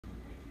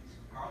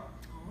All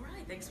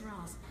right, thanks,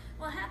 Ross.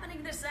 Well,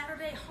 happening this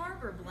Saturday,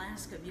 Harbor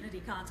Blast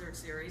Community Concert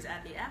Series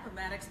at the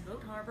Appomattox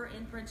Boat Harbor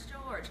in Prince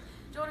George.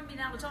 Joining me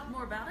now to talk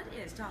more about it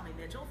is Tommy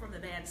Mitchell from the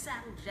band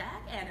Saddle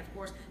Jack and, of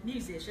course,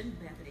 musician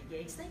Bethany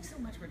Gates. Thanks so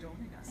much for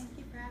joining us. Thank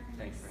you for having us.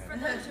 Thanks for For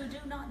having those who do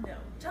not know,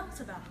 tell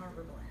us about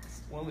Harbor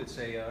Blast. Well, it's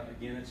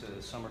again, it's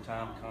a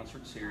summertime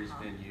concert series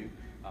venue.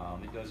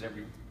 It does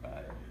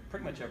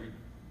pretty much every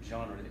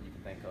genre that you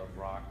can think of: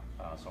 rock,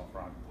 soft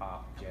rock,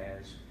 pop,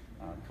 jazz,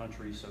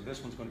 country. So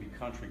this one's going to be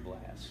Country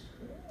Blast,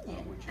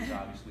 which is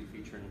obviously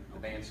featuring the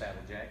band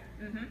Saddle Jack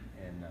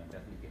and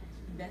Bethany Gates.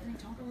 Bethany,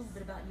 talk a little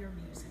bit about your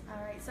music.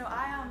 All right, so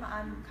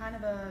I'm kind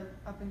of a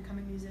up and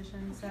coming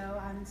musician, so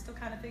I'm still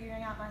kind of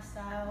figuring out my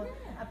style.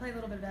 Yeah. I play a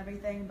little bit of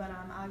everything, but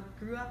I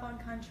grew up on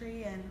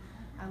country and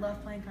I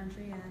love playing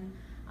country, and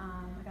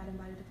I got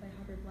invited to play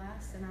Harbor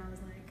Blast, and I was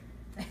like,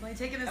 definitely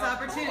taking this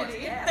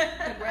opportunity.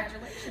 Yeah.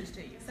 Congratulations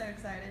to you. So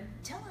excited.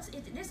 Tell us,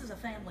 this is a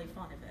family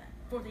fun event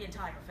for the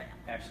entire family.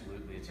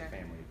 Absolutely, it's a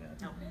family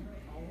event. Okay,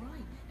 all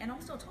right. And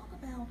also talk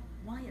about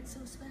why it's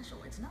so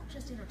special. It's not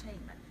just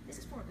entertainment. This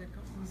is for a good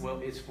cause.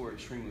 Well, it's for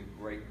extremely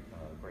great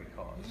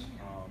cause.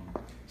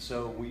 Yeah.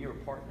 So we are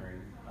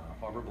partnering,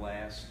 Harbor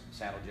Blast,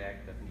 Saddle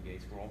Jack, Bethany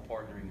Gates. We're all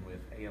partnering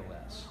with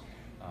ALS.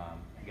 I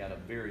got a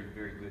very,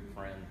 very good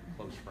friend,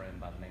 close friend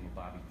by the name of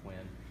Bobby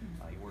Quinn.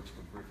 He works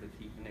for Griffith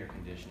Heat and Air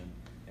Conditioning,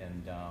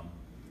 and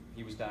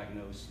he was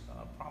diagnosed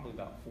probably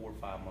about 4 or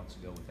 5 months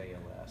ago with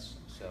ALS.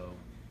 So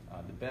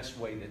the best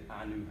way that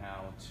I knew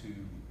how to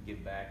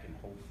give back and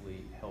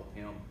hopefully help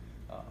him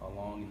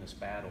along in this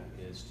battle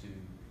is to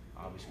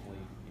obviously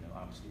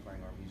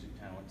bring our music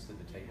talents to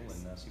the table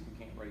and see if we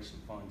can't raise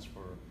some funds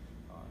for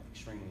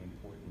extremely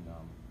important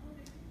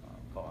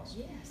cause.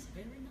 Yes,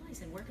 very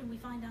nice. And where can we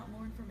find out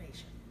more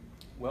information?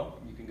 Well,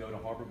 you can go to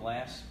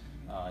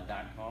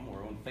harborblast.com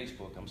or on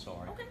Facebook, I'm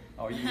sorry. Okay.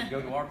 Or you can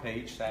go to our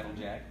page, Saddle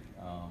Jack,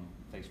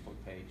 Facebook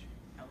page,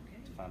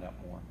 Okay. to find out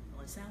more.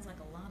 Well, it sounds like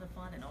a lot of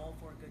fun and all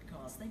for a good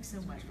cause. Thanks so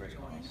much for Great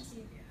joining cause. us.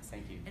 Thank you. Yes.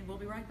 Thank you. And we'll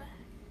be right back.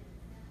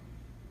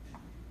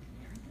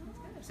 There you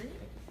go. See?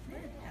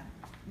 Yeah.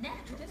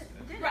 Natural. You did it.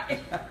 You did it. Right.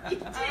 You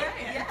did. All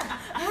right. Yeah.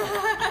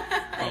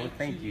 Oh,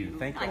 thank you.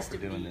 Thank you all Nice for to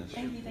doing meet this.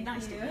 Thank you.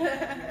 Nice to you. meet you.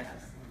 Yes.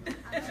 So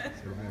have a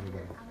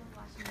I was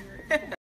watching your